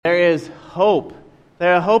is hope.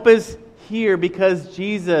 That hope is here because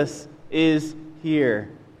Jesus is here.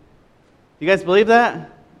 You guys believe that?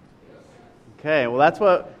 Okay, well that's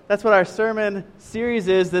what our sermon series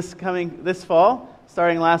is this fall,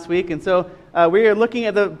 starting last week. And so we are looking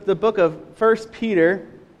at the book of 1 Peter.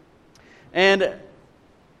 And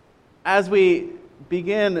as we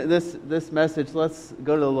begin this message, let's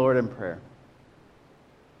go to the Lord in prayer.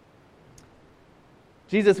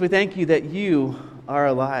 Jesus, we thank you that you are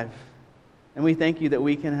alive. And we thank you that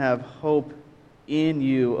we can have hope in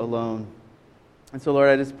you alone. And so, Lord,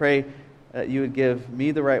 I just pray that you would give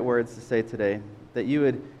me the right words to say today, that you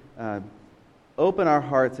would open our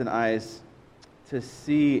hearts and eyes to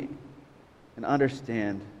see and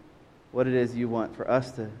understand what it is you want for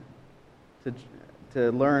us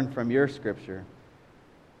to learn from your Scripture,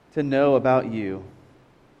 to know about you,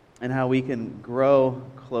 and how we can grow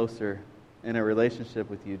closer in a relationship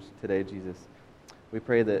with you today, Jesus. We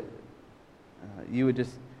pray that you would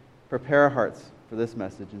just prepare our hearts for this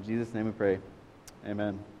message. In Jesus' name we pray.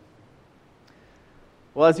 Amen.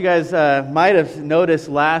 Well, as you guys might have noticed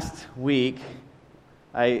last week,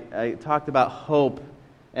 I talked about hope,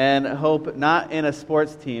 and hope not in a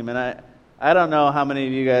sports team. And I don't know how many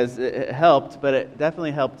of you guys it helped, but it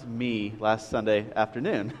definitely helped me last Sunday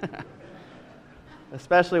afternoon.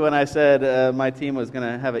 Especially when I said my team was going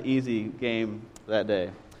to have an easy game that day.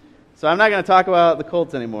 So I'm not going to talk about the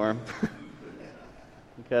Colts anymore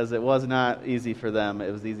because it was not easy for them.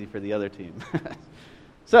 It was easy for the other team.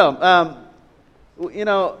 So,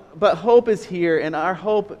 but hope is here, and our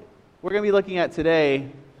hope we're going to be looking at today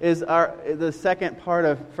is the second part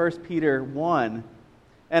of 1 Peter 1,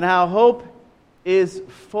 and how hope needs to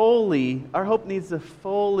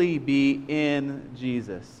fully be in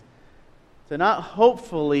Jesus. So not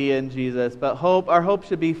hopefully in Jesus, but our hope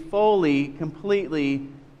should be fully, completely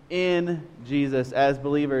in Jesus as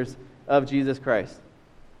believers of Jesus Christ.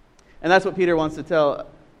 And that's what Peter wants to tell,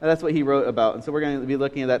 and that's what he wrote about. And so we're going to be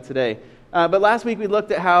looking at that today. But last week we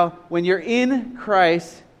looked at how when you're in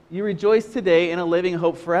Christ, you rejoice today in a living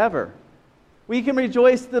hope forever. We can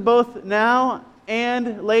rejoice both now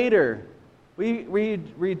and later. We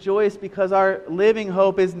rejoice because our living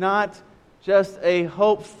hope is not just a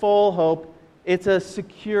hopeful hope. It's a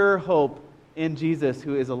secure hope in Jesus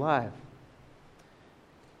who is alive.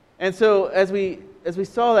 And so as we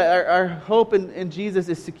saw that our hope in Jesus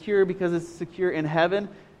is secure because it's secure in heaven,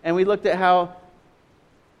 and we looked at how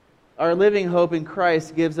our living hope in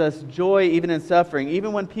Christ gives us joy even in suffering.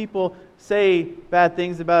 Even when people say bad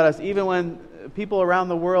things about us, even when people around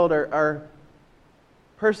the world are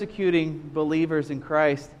persecuting believers in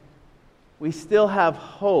Christ, we still have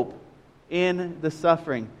hope in the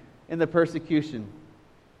suffering, in the persecution.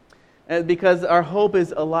 And because our hope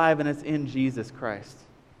is alive and it's in Jesus Christ.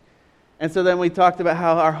 And so then we talked about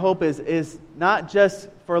how our hope is not just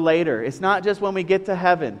for later. It's not just when we get to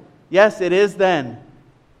heaven. Yes, it is then.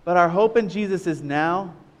 But our hope in Jesus is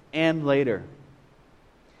now and later.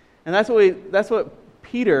 And that's what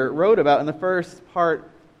Peter wrote about in the first part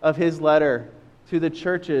of his letter to the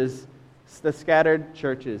churches, the scattered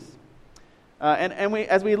churches.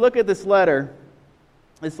 As we look at this letter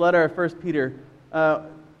of 1 Peter,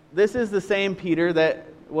 this is the same Peter that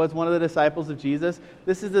was one of the disciples of Jesus.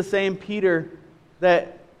 This is the same Peter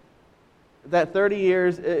that 30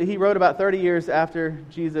 years, he wrote about 30 years after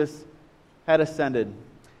Jesus had ascended.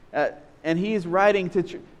 And he's writing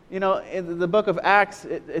to, in the book of Acts,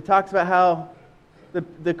 it talks about how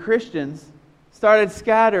the Christians started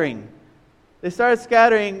scattering. They started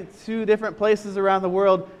scattering to different places around the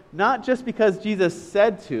world, not just because Jesus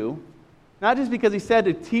said to, not just because he said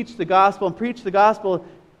to teach the gospel and preach the gospel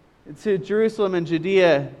to Jerusalem and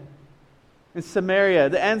Judea and Samaria,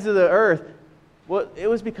 the ends of the earth. Well, it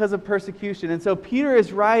was because of persecution. And so Peter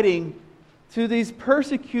is writing to these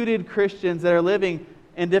persecuted Christians that are living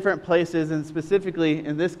in different places, and specifically,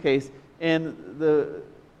 in this case, in the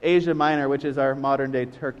Asia Minor, which is our modern-day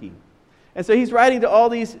Turkey. And so he's writing to all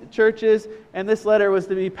these churches, and this letter was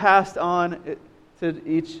to be passed on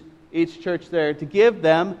to each church there to give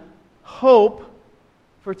them hope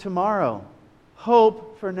for tomorrow,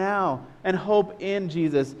 hope for now, and hope in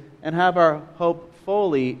Jesus, and have our hope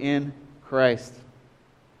fully in Christ.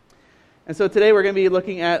 And so today we're going to be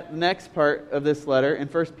looking at the next part of this letter in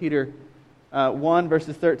 1 Peter 1,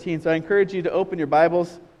 verses 13. So I encourage you to open your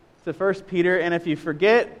Bibles to 1 Peter, and if you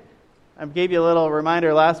forget, I gave you a little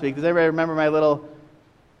reminder last week. Does everybody remember my little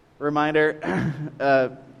reminder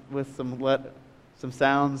with some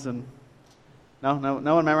sounds? And no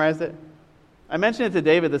one memorized it? I mentioned it to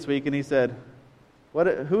David this week, and he said,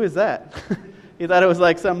 Who is that? He thought it was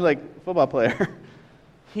like some football player.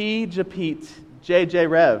 He Japit J.J.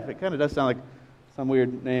 Rev. It kind of does sound like some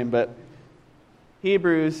weird name, but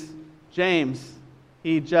Hebrews, James,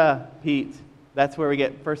 He-Ja, Pete. That's where we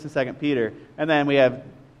get 1st and 2nd Peter. And then we have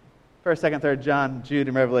 1st, 2nd, 3rd John, Jude,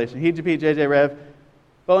 and Revelation. He-Ja, Pete, J.J. Rev.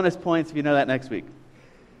 Bonus points if you know that next week.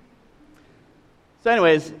 So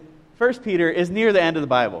anyways, 1 Peter is near the end of the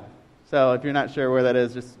Bible. So if you're not sure where that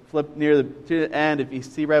is, just flip to the end. If you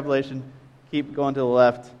see Revelation, keep going to the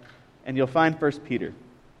left, and you'll find 1 Peter.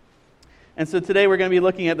 And so today we're going to be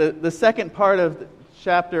looking at the second part of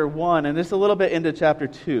chapter 1, and just a little bit into chapter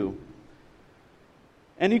 2.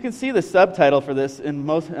 And you can see the subtitle for this in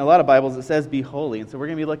a lot of Bibles. It says, "Be holy." And so we're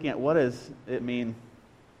going to be looking at what does it mean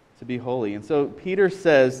to be holy. And so Peter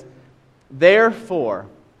says, "Therefore,"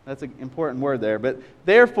 that's an important word there, but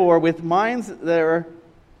 "therefore, with minds that are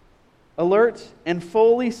alert and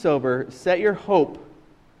fully sober, set your hope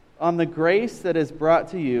on the grace that is brought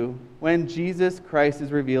to you when Jesus Christ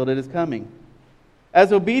is revealed at His coming.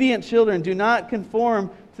 As obedient children, do not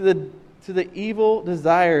conform to the evil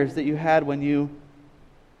desires that you had when you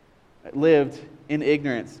lived in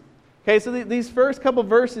ignorance." Okay, so these first couple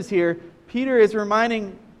verses here, Peter is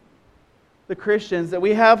reminding the Christians that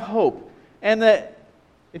we have hope. And that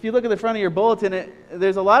if you look at the front of your bulletin,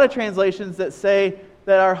 there's a lot of translations that say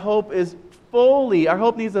that our hope needs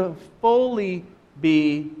to fully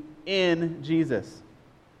be in Jesus.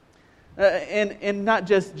 And not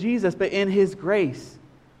just Jesus, but in His grace.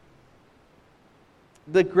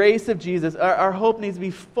 The grace of Jesus. Our hope needs to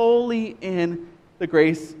be fully in the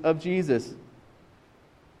grace of Jesus.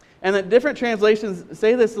 And that different translations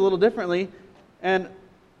say this a little differently, and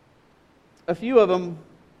a few of them,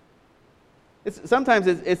 sometimes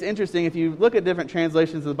it's interesting if you look at different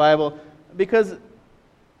translations of the Bible, because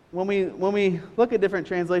when we look at different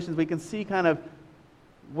translations, we can see kind of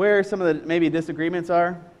where some of the maybe disagreements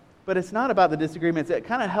are, but it's not about the disagreements. It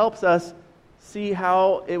kind of helps us see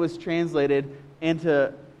how it was translated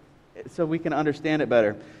so we can understand it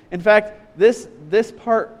better. In fact, this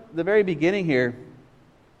part, the very beginning here,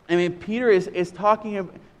 I mean, Peter is talking,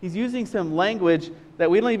 he's using some language that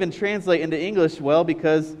we don't even translate into English well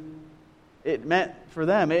because it meant for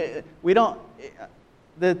them.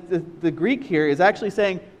 The Greek here is actually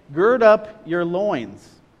saying, "Gird up your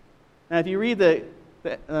loins." Now, if you read the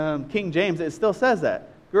King James, it still says that.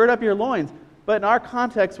 Gird up your loins. But in our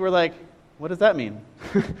context, we're like, what does that mean?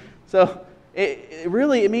 So it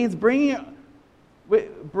really means bringing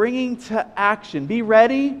to action. Be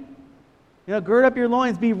ready. Gird up your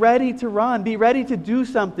loins. Be ready to run. Be ready to do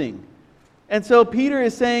something. And so Peter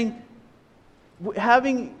is saying,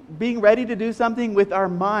 being ready to do something with our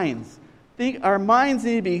minds. Our minds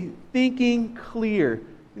need to be thinking clear.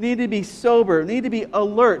 We need to be sober. We need to be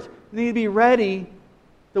alert. We need to be ready.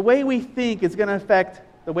 The way we think is going to affect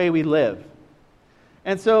the way we live.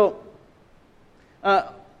 And so,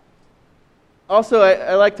 also,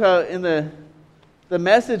 I liked how in the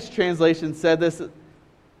Message translation said this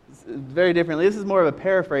very differently. This is more of a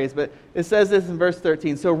paraphrase, but it says this in verse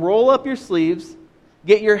 13. "So roll up your sleeves,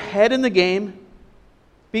 get your head in the game,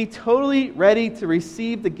 be totally ready to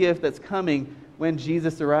receive the gift that's coming when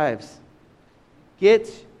Jesus arrives." Get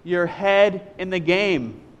your head in the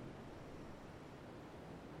game.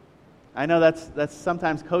 I know that's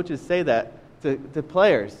sometimes coaches say that to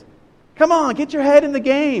players. Come on, get your head in the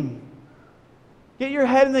game. Get your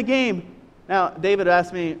head in the game. Now, David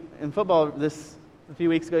asked me in football a few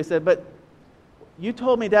weeks ago, he said, "But you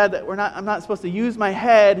told me, Dad, that I'm not supposed to use my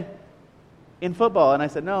head in football." And I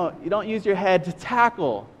said, "No, you don't use your head to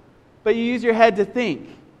tackle, but you use your head to think."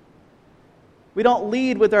 We don't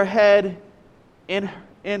lead with our head in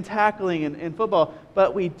tackling in football,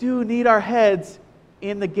 but we do need our heads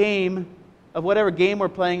in the game of whatever game we're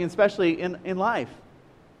playing, especially in life.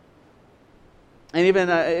 And even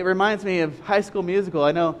it reminds me of High School Musical.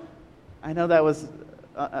 I know that was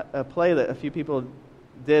a play that a few people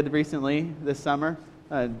did recently this summer.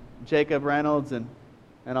 Jacob Reynolds and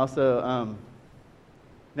also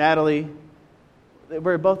Natalie. They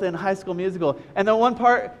were both in High School Musical. And the one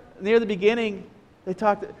part near the beginning,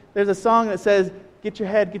 there's a song that says, get your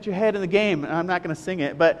head in the game. And I'm not going to sing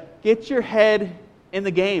it, but get your head in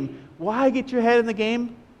the game. Why get your head in the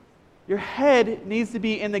game? Your head needs to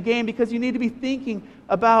be in the game because you need to be thinking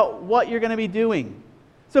about what you're going to be doing.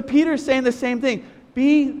 So Peter's saying the same thing.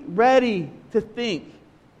 Be ready to think.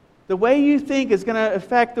 The way you think is going to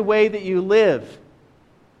affect the way that you live.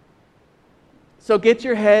 So get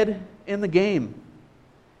your head in the game.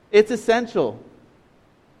 It's essential.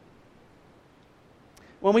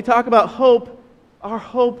 When we talk about hope, our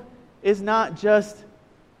hope is not just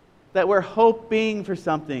that we're hoping for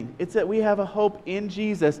something. It's that we have a hope in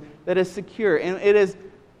Jesus that is secure. And it is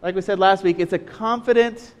like we said last week, it's a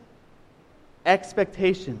confident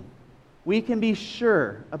expectation. We can be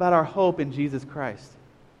sure about our hope in Jesus Christ.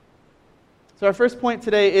 So our first point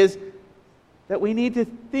today is that we need to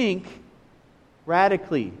think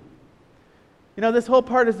radically. You know, this whole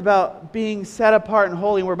part is about being set apart and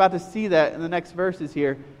holy, and we're about to see that in the next verses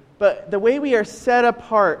here. But the way we are set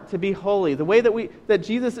apart to be holy, the way that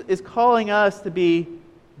Jesus is calling us to be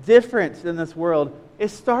different than this world, it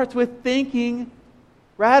starts with thinking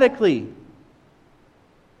radically.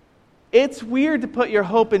 It's weird to put your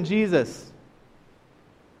hope in Jesus.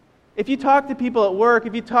 If you talk to people at work,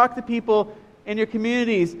 if you talk to people in your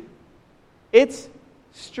communities, it's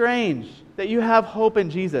strange that you have hope in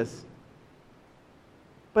Jesus.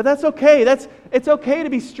 But that's okay. It's okay to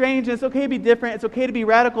be strange, and it's okay to be different, it's okay to be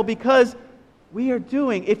radical, because we are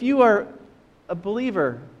doing, if you are a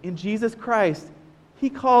believer in Jesus Christ, He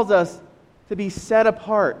calls us to be set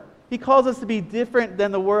apart. He calls us to be different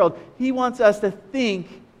than the world. He wants us to think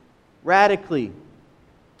radically.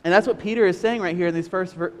 And that's what Peter is saying right here in these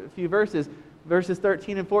first few verses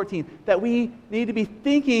 13 and 14, that we need to be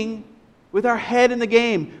thinking with our head in the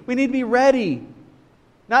game. We need to be ready.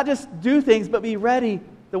 Not just do things, but be ready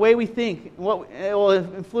the way we think. It will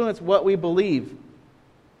influence what we believe.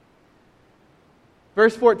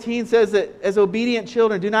 Verse 14 says that as obedient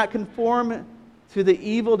children, do not conform to the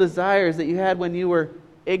evil desires that you had when you were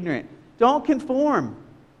ignorant. Don't conform.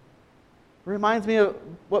 It reminds me of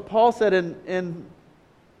what Paul said in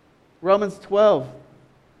Romans 12.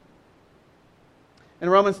 In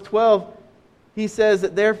Romans 12, he says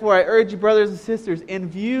that, therefore, I urge you, brothers and sisters, in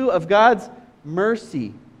view of God's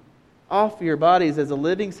mercy, offer your bodies as a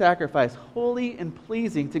living sacrifice, holy and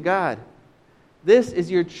pleasing to God. This is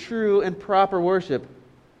your true and proper worship.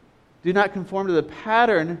 Do not conform to the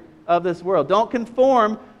pattern of this world. Don't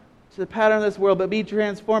conform to the pattern of this world, but be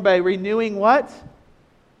transformed by renewing what?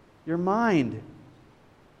 Your mind.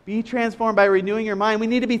 Be transformed by renewing your mind. We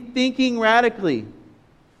need to be thinking radically.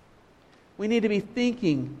 We need to be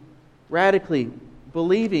thinking radically,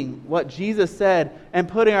 believing what Jesus said, and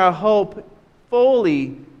putting our hope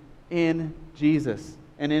fully in Jesus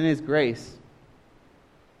and in His grace.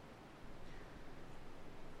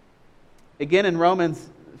 Again in Romans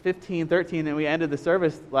 15:13, and we ended the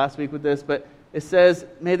service last week with this, but it says,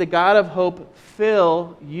 may the God of hope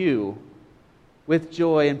fill you with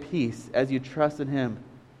joy and peace as you trust in Him,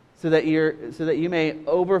 so that you may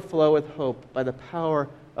overflow with hope by the power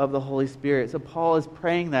of the Holy Spirit. So Paul is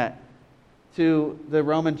praying that to the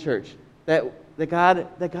Roman church, that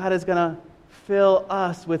God is going to fill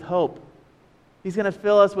us with hope. He's going to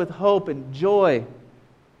fill us with hope and joy,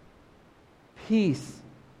 peace,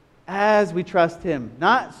 as we trust Him.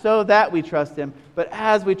 Not so that we trust Him, but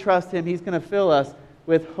as we trust Him, He's going to fill us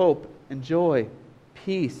with hope and joy,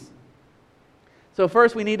 peace. So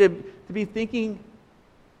first we need to be thinking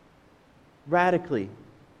radically,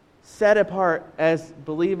 set apart as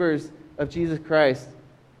believers of Jesus Christ.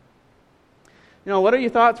 You know, what are your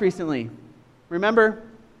thoughts recently? Remember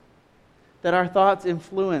that our thoughts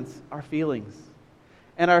influence our feelings,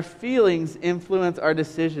 and our feelings influence our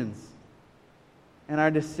decisions, and our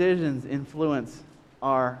decisions influence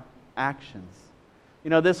our actions. You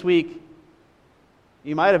know, this week,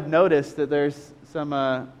 you might have noticed that there's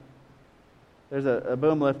a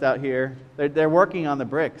boom lift out here. They're working on the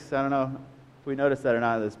bricks. I don't know if we noticed that or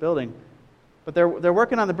not in this building, but they're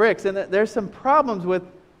working on the bricks, and there's some problems with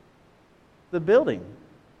the building.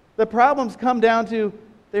 The problems come down to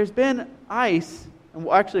there's been ice and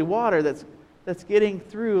actually water that's getting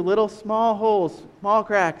through little small holes, small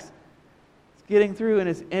cracks. It's getting through, and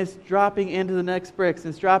it's dropping into the next bricks.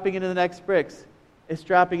 It's dropping into the next bricks. It's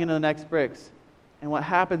dropping into the next bricks. And what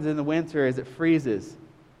happens in the winter is it freezes,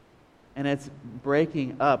 and it's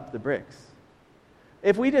breaking up the bricks.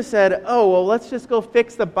 If we just said, oh, well, let's just go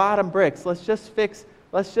fix the bottom bricks. Let's just fix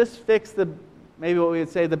maybe what we would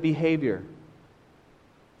say, the behavior.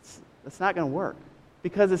 It's not going to work,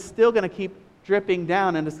 because it's still going to keep dripping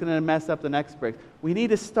down, and it's going to mess up the next brick. We need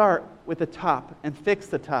to start with the top and fix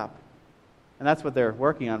the top. And that's what they're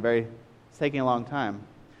working on. It's taking a long time.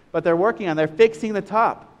 But they're fixing the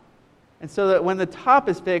top. And so that when the top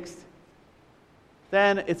is fixed,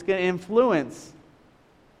 then it's going to influence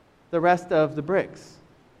the rest of the bricks.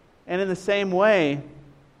 And in the same way,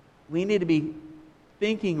 we need to be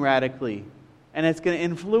thinking radically, and it's going to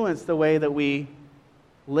influence the way that we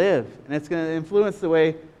live, and it's going to influence the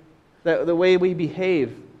way we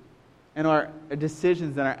behave, and our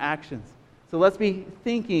decisions and our actions. So let's be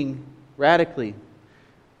thinking radically.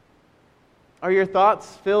 Are your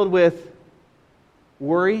thoughts filled with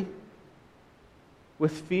worry,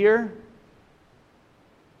 with fear?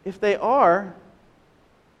 If they are,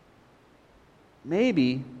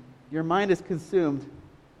 maybe your mind is consumed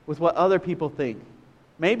with what other people think.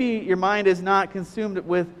 Maybe your mind is not consumed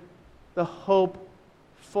with the hope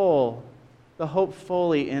fully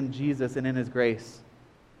in Jesus and in His grace.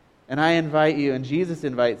 And I invite you, and Jesus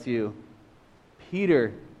invites you,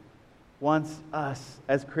 Peter wants us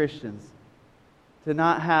as Christians to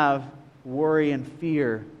not have worry and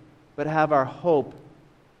fear, but have our hope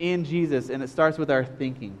in Jesus, and it starts with our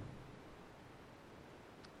thinking.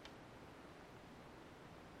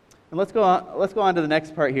 And let's go on to the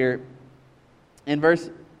next part here. In verse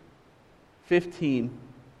 15,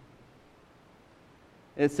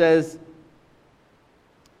 it says,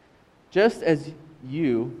 just as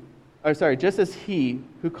He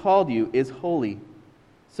who called you is holy,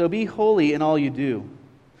 so be holy in all you do.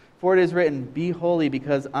 For it is written, be holy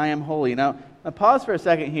because I am holy. Now pause for a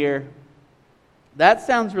second here. That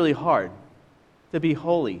sounds really hard, to be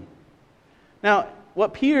holy. Now,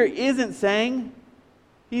 what Peter isn't saying,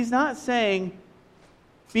 he's not saying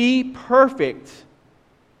be perfect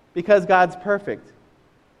because God's perfect.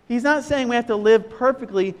 He's not saying we have to live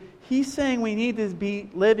perfectly. He's saying we need to be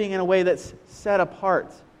living in a way that's set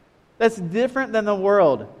apart, that's different than the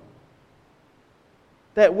world,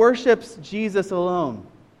 that worships Jesus alone.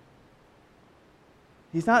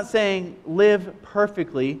 He's not saying live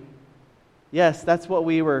perfectly. Yes, that's what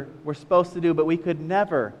we're supposed to do, but we could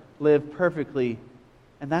never live perfectly,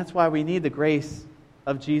 and that's why we need the grace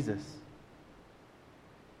of Jesus.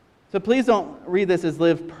 So please don't read this as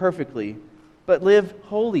live perfectly, but live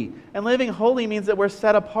holy. And living holy means that we're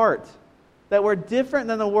set apart, that we're different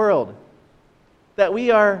than the world, that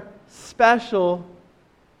we are special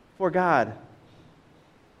for God.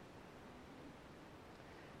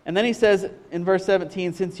 And then he says in verse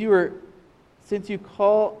 17, since you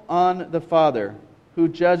call on the Father who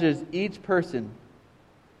judges each person's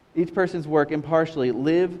work impartially,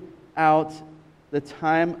 live out the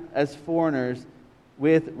time as foreigners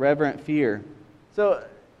with reverent fear. So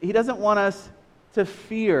he doesn't want us to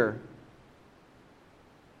fear,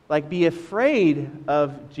 like be afraid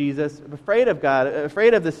of Jesus, afraid of God,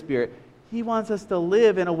 afraid of the Spirit. He wants us to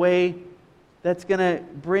live in a way that's going to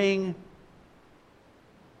bring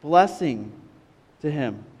blessing to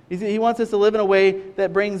Him. He wants us to live in a way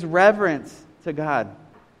that brings reverence to God.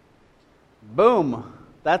 Boom.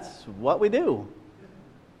 That's what we do.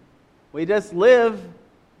 We just live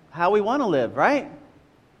how we want to live, right?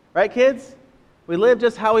 Right, kids? We live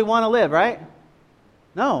just how we want to live, right?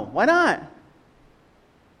 No, why not?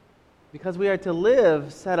 Because we are to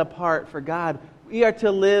live set apart for God. We are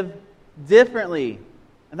to live differently.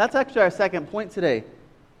 And that's actually our second point today,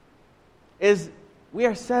 is we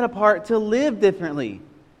are set apart to live differently,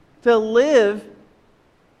 to live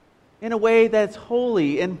in a way that's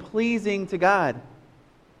holy and pleasing to God.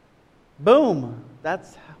 Boom,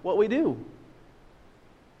 that's what we do.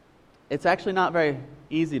 It's actually not very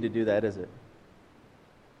easy to do that, is it?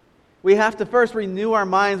 We have to first renew our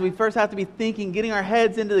minds. We first have to be thinking, getting our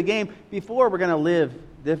heads into the game before we're going to live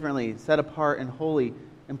differently, set apart and holy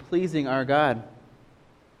and pleasing our God.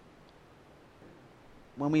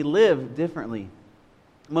 When we live differently,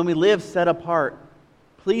 when we live set apart,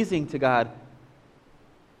 pleasing to God,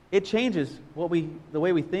 it changes the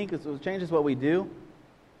way we think, it changes what we do.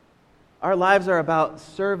 Our lives are about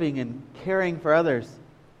serving and caring for others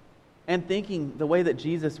and thinking the way that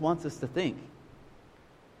Jesus wants us to think.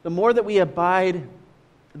 The more that we abide,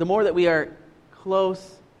 the more that we are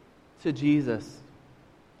close to Jesus,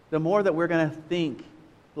 the more that we're going to think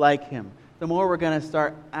like Him, the more we're going to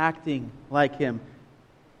start acting like Him.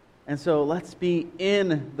 And so let's be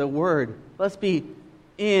in the Word. Let's be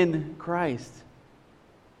in Christ.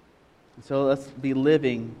 So let's be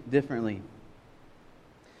living differently.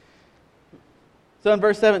 So in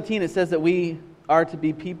verse 17 it says that we are to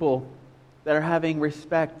be people that are having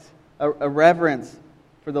respect, a reverence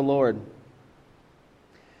for the Lord.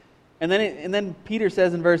 And then Peter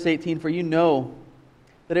says in verse 18, for you know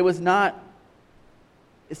that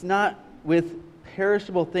it's not with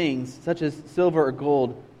perishable things such as silver or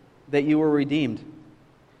gold that you were redeemed.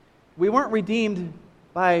 We weren't redeemed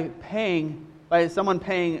by someone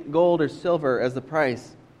paying gold or silver as the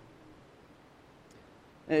price.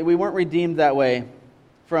 We weren't redeemed that way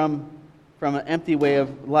from an empty way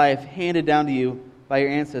of life handed down to you by your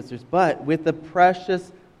ancestors, but with the precious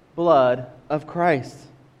blood of Christ,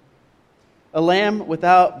 a lamb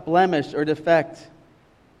without blemish or defect.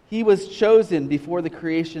 He was chosen before the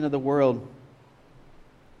creation of the world,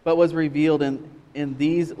 but was revealed in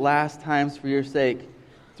these last times for your sake.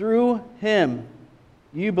 Through Him,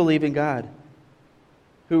 you believe in God,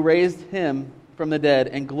 who raised Him from the dead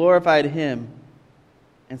and glorified Him.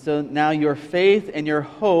 And so now your faith and your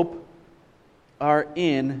hope are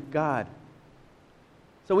in God.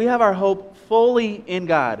 So we have our hope fully in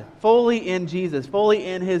God, fully in Jesus, fully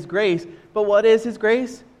in His grace. But what is His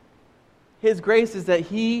grace? His grace is that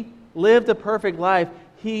He lived a perfect life.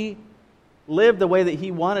 He lived the way that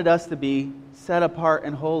He wanted us to be, set apart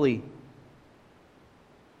and holy.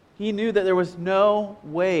 He knew that there was no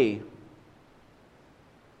way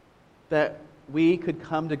that we could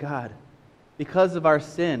come to God because of our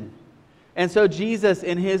sin. And so Jesus,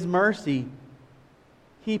 in His mercy,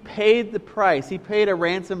 He paid the price. He paid a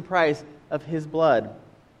ransom price of His blood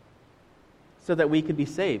so that we could be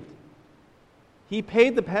saved. He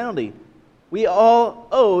paid the penalty. We all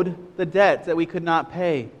owed the debt that we could not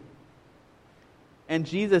pay. And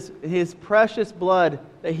Jesus, His precious blood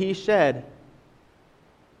that He shed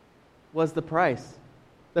was the price.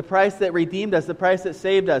 The price that redeemed us, the price that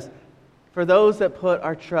saved us for those that put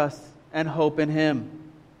our trust and hope in Him.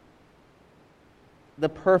 The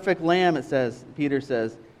perfect lamb, it says, Peter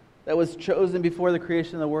says, that was chosen before the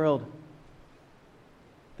creation of the world.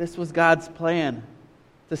 This was God's plan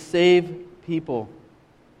to save people.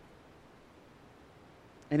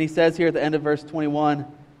 And He says here at the end of verse 21,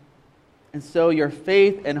 and so your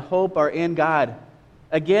faith and hope are in God.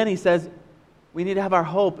 Again, He says, we need to have our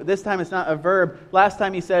hope. This time it's not a verb. Last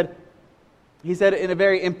time He said it in a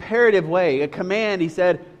very imperative way, a command. He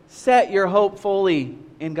said, set your hope fully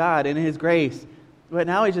in God, in His grace. But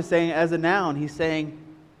now He's just saying, as a noun, He's saying,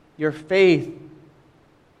 your faith.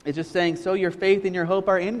 It's just saying, so your faith and your hope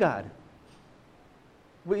are in God.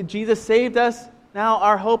 Jesus saved us. Now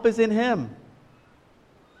our hope is in Him.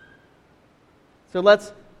 So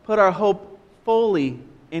let's put our hope fully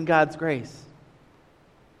in God's grace.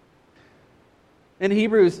 In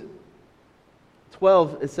Hebrews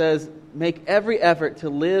 12, it says, make every effort to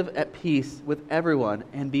live at peace with everyone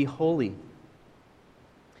and be holy.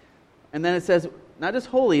 And then it says, not just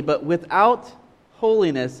holy, but without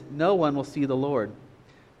holiness, no one will see the Lord.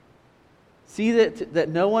 See that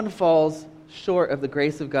no one falls short of the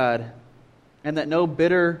grace of God, and that no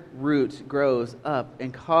bitter root grows up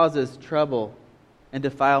and causes trouble and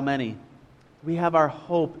defile many. We have our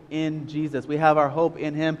hope in Jesus. We have our hope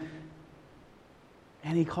in Him.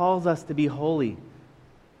 And He calls us to be holy,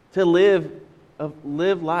 to live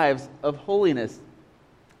lives of holiness,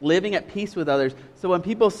 living at peace with others. So when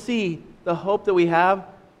people see the hope that we have,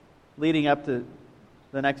 leading up to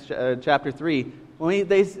the next chapter 3,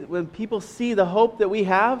 when people see the hope that we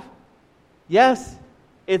have, yes,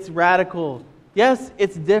 it's radical. Yes,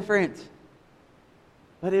 it's different.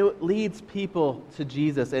 But it leads people to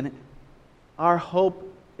Jesus. And our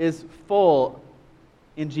hope is full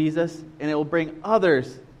in Jesus, and it will bring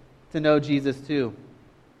others to know Jesus too.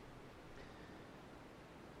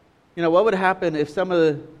 You know, what would happen if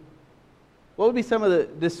what would be some of the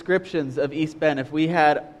descriptions of East Bend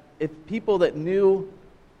if people that knew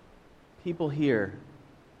people here,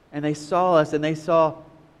 and they saw us and they saw,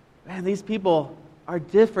 man, these people are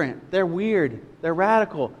different, they're weird, they're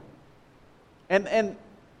radical. And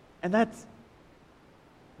that's,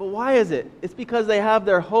 but why is it? It's because they have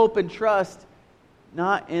their hope and trust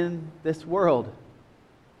not in this world.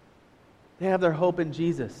 They have their hope in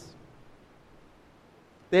Jesus.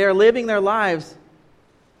 They are living their lives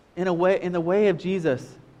in the way of Jesus.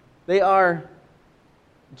 They are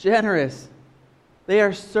generous. They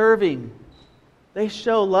are serving. They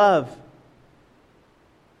show love.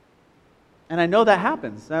 And I know that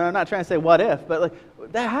happens. I'm not trying to say what if, but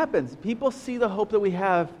that happens. People see the hope that we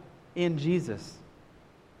have in Jesus.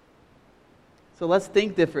 So let's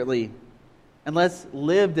think differently. And let's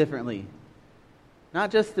live differently.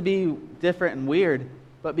 Not just to be different and weird,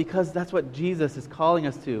 but because that's what Jesus is calling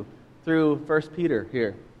us to through 1 Peter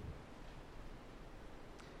here.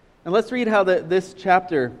 And let's read how this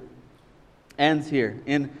chapter ends here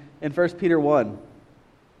in 1 Peter 1.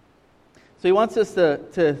 So he wants us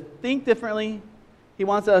to think differently. He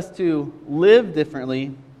wants us to live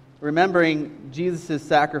differently, remembering Jesus'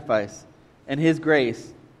 sacrifice and His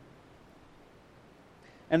grace.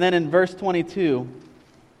 And then in verse 22,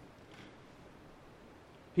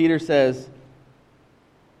 Peter says,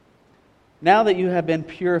 now that you have been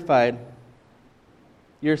purified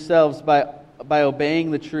yourselves by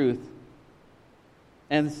obeying the truth,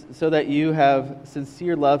 and so that you have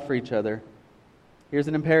sincere love for each other. Here's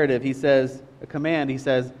an imperative. He says, a command. He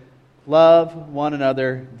says, love one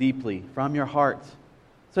another deeply from your heart.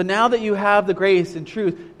 So now that you have the grace and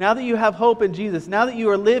truth, now that you have hope in Jesus, now that you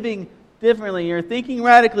are living differently, you're thinking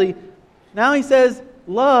radically, now he says,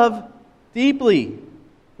 love deeply.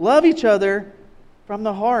 Love each other from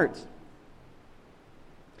the heart.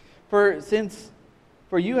 For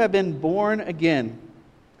you have been born again,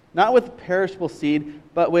 not with perishable seed,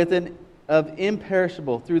 but with an of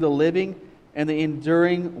imperishable through the living and the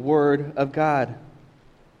enduring Word of God.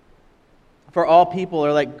 For all people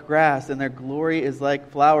are like grass, and their glory is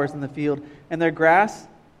like flowers in the field. And the grass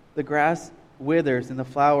withers, and the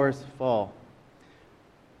flowers fall.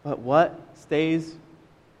 But what stays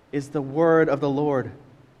is the word of the Lord.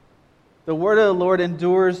 The word of the Lord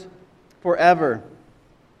endures forever.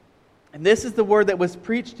 And this is the word that was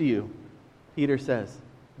preached to you, Peter says.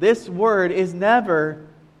 This word is never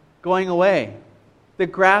going away. The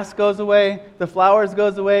grass goes away, the flowers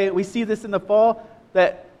goes away. We see this in the fall,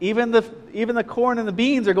 that even the corn and the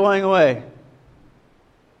beans are going away.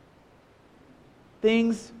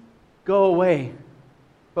 Things go away.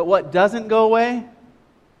 But what doesn't go away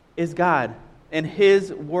is God and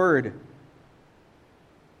His Word.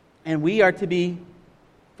 And we are to be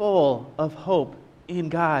full of hope in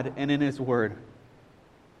God and in His Word.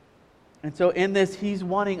 And so in this, He's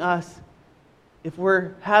wanting us, if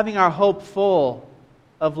we're having our hope full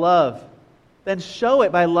of love, then show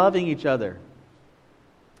it by loving each other.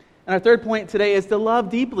 And our third point today is to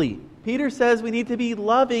love deeply. Peter says we need to be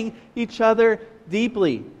loving each other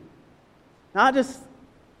deeply. Not just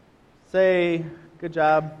say, good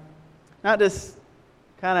job. Not just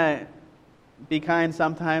kind of be kind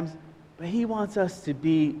sometimes. But he wants us to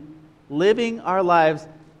be living our lives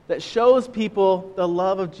that shows people the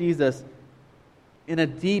love of Jesus in a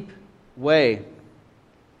deep way.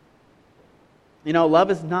 You know,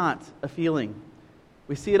 love is not a feeling.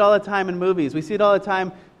 We see it all the time in movies. We see it all the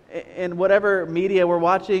time in whatever media we're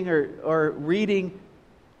watching or reading.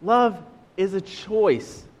 Love is a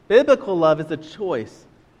choice. Biblical love is a choice.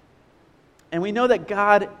 And we know that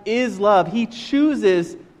God is love. He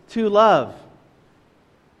chooses to love.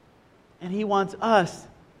 And He wants us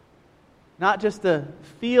not just to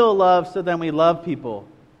feel love so then we love people,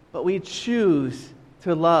 but we choose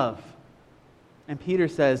to love. And Peter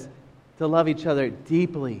says to love each other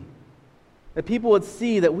deeply. That people would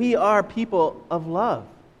see that we are people of love.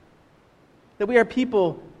 That we are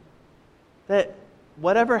people that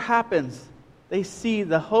whatever happens, they see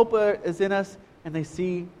the hope is in us, and they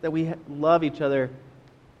see that we love each other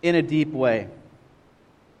in a deep way.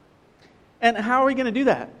 And how are we going to do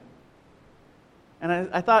that? And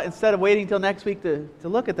I thought instead of waiting until next week to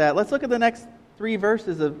look at that, let's look at the next 3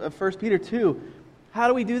 verses of 1 Peter 2. How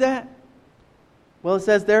do we do that? Well, it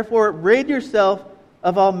says, therefore, rid yourself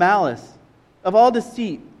of all malice, of all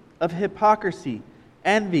deceit, of hypocrisy,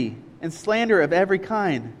 envy, and slander of every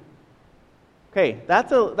kind. Okay,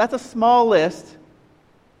 that's a small list,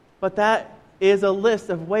 but that is a list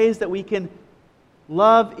of ways that we can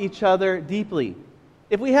love each other deeply.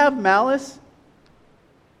 If we have malice,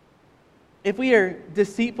 if we are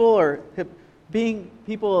deceitful or being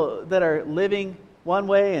people that are living one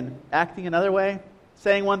way and acting another way,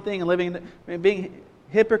 saying one thing and being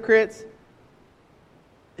hypocrites,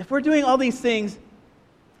 if we're doing all these things,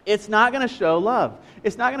 it's not going to show love.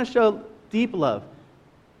 It's not going to show deep love.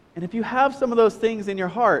 And if you have some of those things in your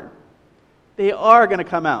heart, they are going to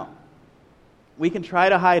come out. We can try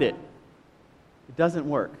to hide it. It doesn't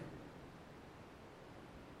work.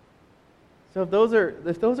 So if those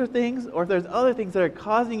are things, or if there's other things that are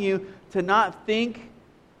causing you to not think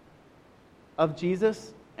of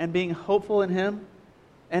Jesus and being hopeful in Him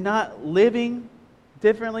and not living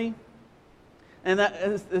differently, and that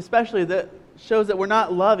especially that shows that we're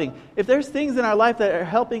not loving. If there's things in our life that are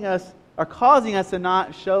helping us, are causing us to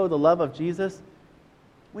not show the love of Jesus,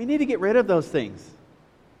 we need to get rid of those things.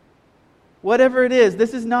 Whatever it is,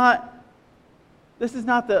 this is not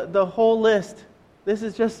the whole list. This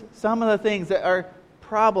is just some of the things that are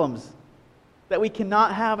problems that we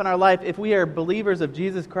cannot have in our life if we are believers of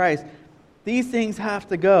Jesus Christ. These things have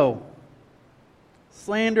to go.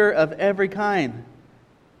 Slander of every kind.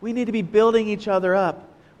 We need to be building each other up.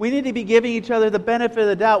 We need to be giving each other the benefit of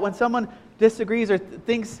the doubt. When someone disagrees or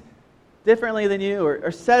thinks differently than you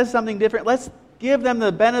or says something different, let's give them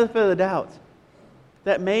the benefit of the doubt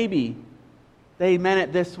that maybe they meant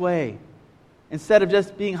it this way, instead of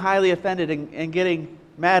just being highly offended and getting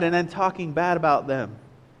mad and then talking bad about them.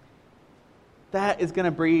 That's going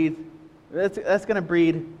to breed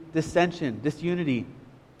dissension, disunity,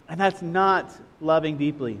 and that's not loving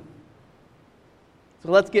deeply. So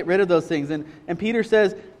let's get rid of those things. And Peter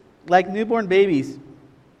says, like newborn babies,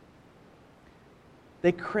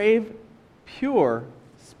 they crave pure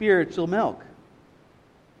spiritual milk,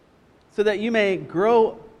 so that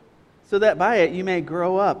by it you may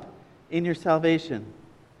grow up in your salvation,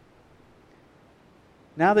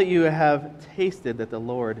 now that you have tasted that the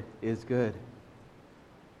Lord is good.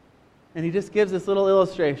 And he just gives this little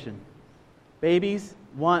illustration. Babies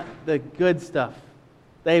want the good stuff.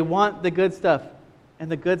 They want the good stuff.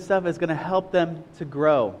 And the good stuff is going to help them to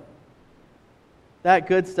grow. That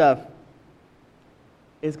good stuff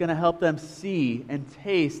is going to help them see and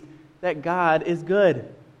taste that God is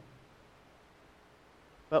good.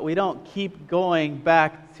 But we don't keep going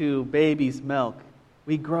back to baby's milk.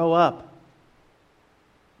 We grow up.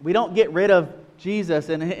 We don't get rid of Jesus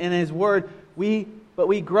and His Word. But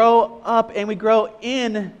we grow up and we grow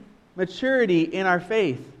in maturity in our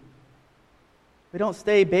faith. We don't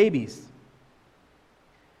stay babies.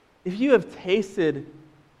 If you have tasted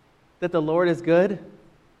that the Lord is good,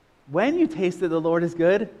 when you taste that the Lord is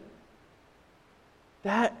good,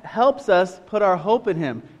 that helps us put our hope in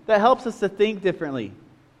Him. That helps us to think differently.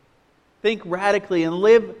 Think radically and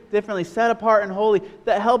live differently, set apart and holy.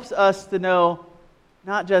 That helps us to know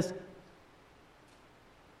not just...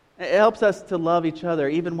 It helps us to love each other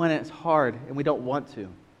even when it's hard and we don't want to.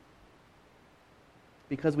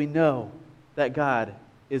 Because we know that God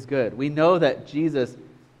is good. We know that Jesus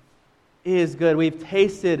is good. We've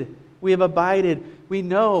tasted, we have abided. We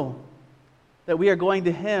know that we are going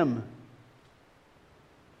to Him.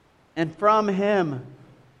 And from Him,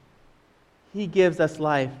 He gives us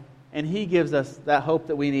life. And He gives us that hope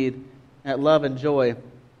that we need, that love and joy.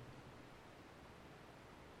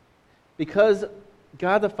 Because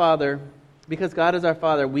God is our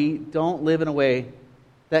Father, we don't live in a way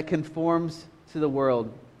that conforms to the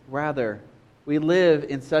world. Rather, we live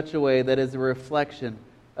in such a way that is a reflection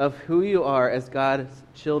of who you are as God's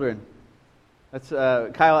children. That's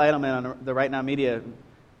Kyle Eidelman on the Right Now Media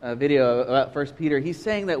video about 1 Peter. He's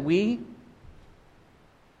saying that we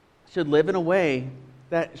should live in a way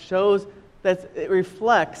that shows, that it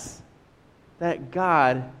reflects that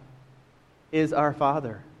God is our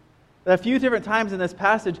Father. A few different times in this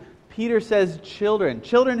passage, Peter says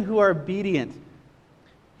children who are obedient.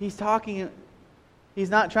 He's not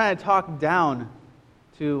trying to talk down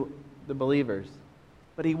to the believers,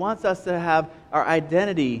 but he wants us to have our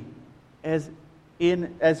identity as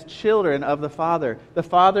children of the Father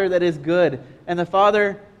that is good, and the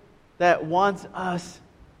Father that wants us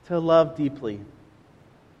to love deeply.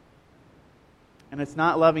 And it's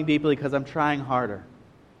not loving deeply because I'm trying harder.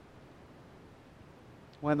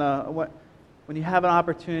 When you have an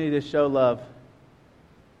opportunity to show love,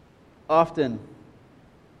 often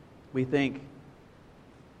we think,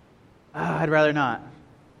 I'd rather not.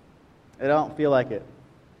 I don't feel like it.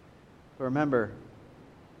 But remember,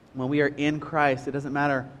 when we are in Christ, it doesn't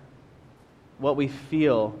matter what we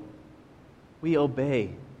feel, we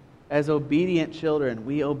obey. As obedient children,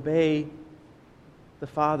 we obey the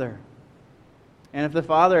Father. And if the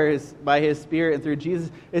Father is, by His Spirit and through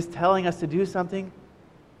Jesus, is telling us to do something,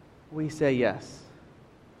 we say yes.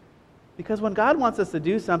 Because when God wants us to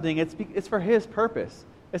do something, it's for His purpose.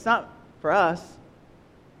 It's not for us.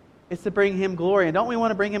 It's to bring Him glory. And don't we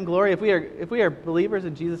want to bring Him glory? If we are believers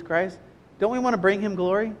in Jesus Christ, don't we want to bring Him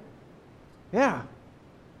glory? Yeah.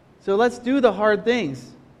 So let's do the hard things.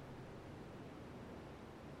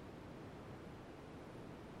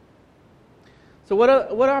 So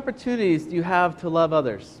what opportunities do you have to love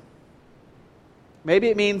others? Maybe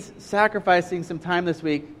it means sacrificing some time this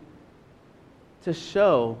week to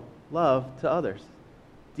show love to others.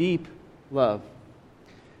 Deep love.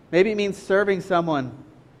 Maybe it means serving someone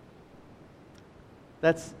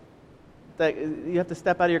that you have to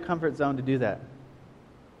step out of your comfort zone to do that.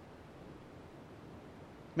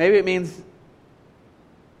 Maybe it means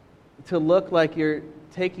to look like you're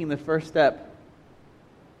taking the first step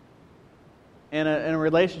in a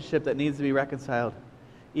relationship that needs to be reconciled.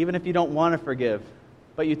 Even if you don't want to forgive,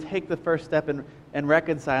 but you take the first step in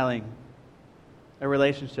reconciling a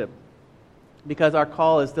relationship. Because our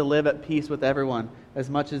call is to live at peace with everyone as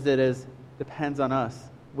much as it depends on us.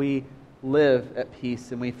 We live at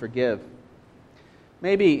peace and we forgive.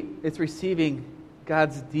 Maybe it's receiving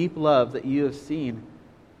God's deep love that you have seen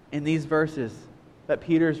in these verses that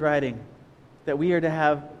Peter's writing, that we are to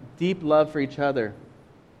have deep love for each other.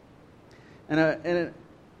 And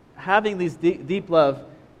having these deep love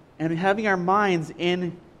and having our minds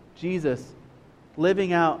in Jesus,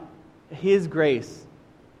 living out His grace,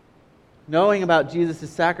 knowing about Jesus'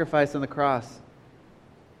 sacrifice on the cross.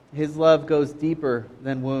 His love goes deeper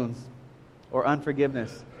than wounds or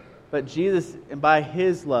unforgiveness. But Jesus, and by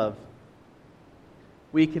His love,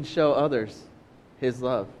 we can show others His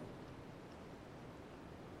love.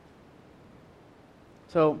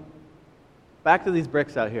 So, back to these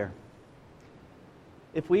bricks out here.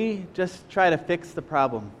 If we just try to fix the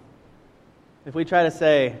problem, if we try to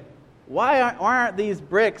say, why aren't these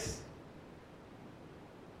bricks,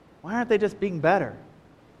 why aren't they just being better?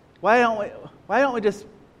 Why don't we just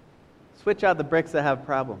switch out the bricks that have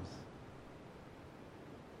problems?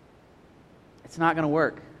 it's not going to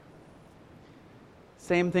work.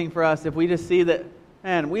 Same thing for us. If we just see that,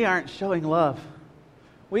 man, we aren't showing love.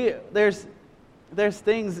 There's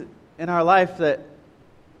things in our life that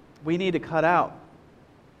we need to cut out.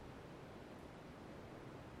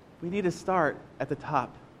 We need to start at the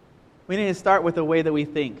top. We need to start with the way that we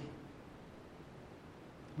think.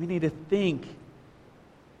 We need to think.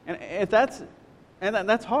 And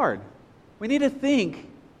that's hard. We need to think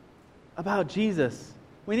about Jesus.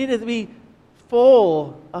 We need to be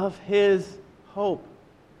full of His hope.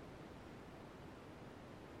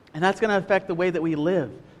 And that's going to affect the way that we live.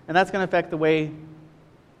 And that's going to affect the way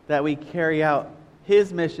that we carry out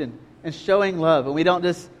His mission and showing love. And we don't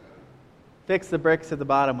just fix the bricks at the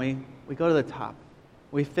bottom. We go to the top.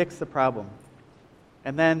 We fix the problem.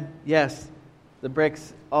 And then, yes, the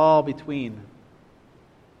bricks all between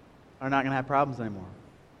are not going to have problems anymore.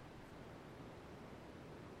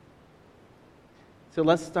 So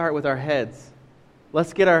let's start with our heads.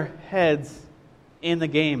 Let's get our heads in the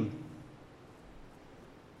game.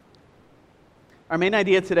 Our main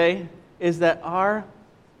idea today is that our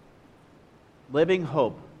living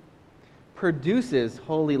hope produces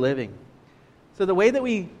holy living. So the way that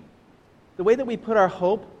we put our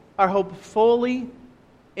hope fully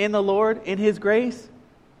in the Lord, in His grace,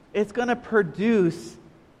 it's going to produce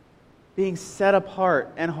being set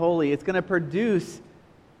apart and holy. It's going to produce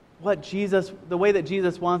the way that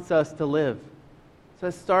Jesus wants us to live. So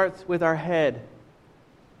it starts with our head.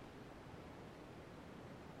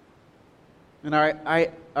 And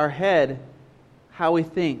our head, how we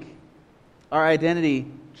think, our identity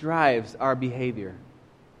drives our behavior.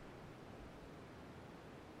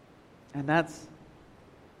 And that's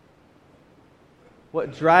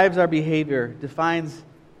what drives our behavior, defines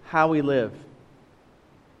how we live.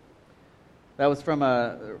 That was from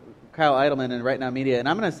Kyle Idleman in Right Now Media. And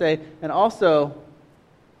I'm going to say, and also,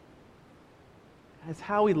 it's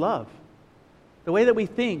how we love. The way that we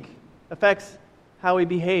think affects how we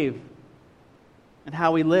behave and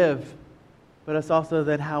how we live, but it's also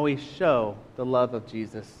then how we show the love of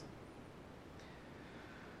Jesus.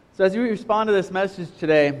 So as you respond to this message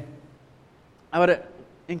today, I would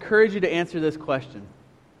encourage you to answer this question.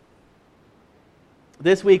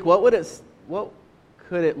 This week, what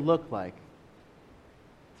could it look like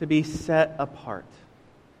to be set apart?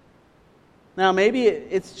 Now, maybe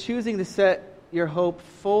it's choosing to set your hope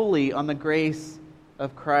fully on the grace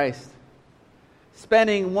of Christ.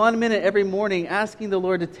 Spending 1 minute every morning asking the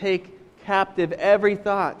Lord to take captive every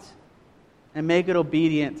thought and make it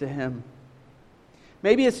obedient to Him.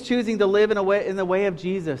 Maybe it's choosing to live in the way of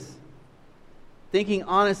Jesus. Thinking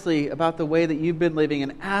honestly about the way that you've been living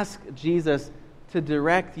and ask Jesus to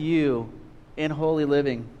direct you in holy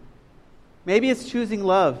living. Maybe it's choosing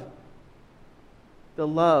love. The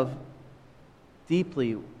love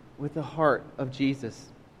deeply with the heart of Jesus.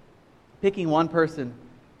 Picking one person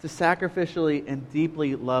to sacrificially and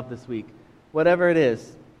deeply love this week. Whatever it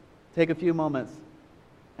is, take a few moments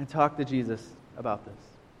and talk to Jesus about this.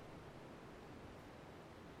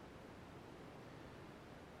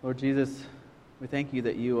 Lord Jesus, we thank you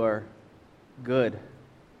that you are good.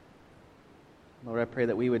 Lord, I pray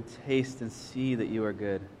that we would taste and see that you are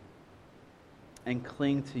good and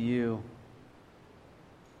cling to you.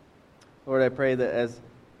 Lord, I pray that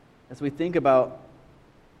as we think about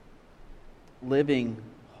living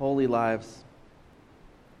holy lives,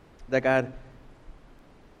 that God,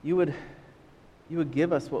 you would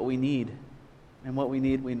give us what we need, and what we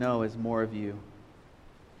need, we know, is more of you.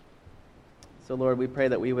 So Lord, we pray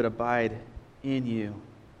that we would abide in you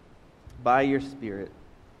by your Spirit.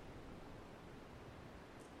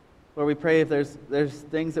 Lord, we pray if there's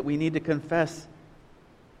things that we need to confess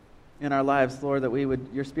in our lives, Lord, that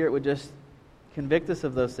your Spirit would just convict us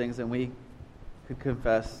of those things, and we could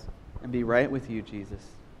confess and be right with you, Jesus.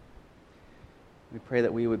 We pray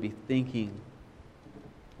that we would be thinking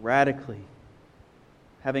radically,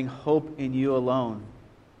 having hope in you alone.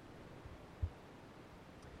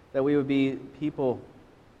 That we would be people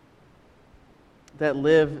that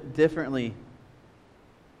live differently,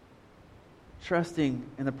 trusting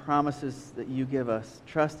in the promises that you give us,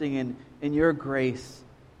 trusting in your grace.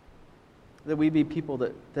 That we be people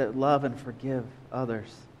that love and forgive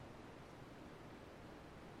others.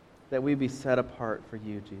 That we be set apart for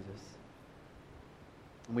you, Jesus.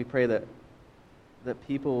 And we pray that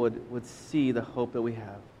people would see the hope that we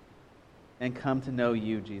have and come to know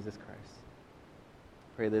you, Jesus Christ.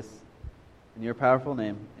 Pray this in your powerful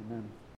name. Amen.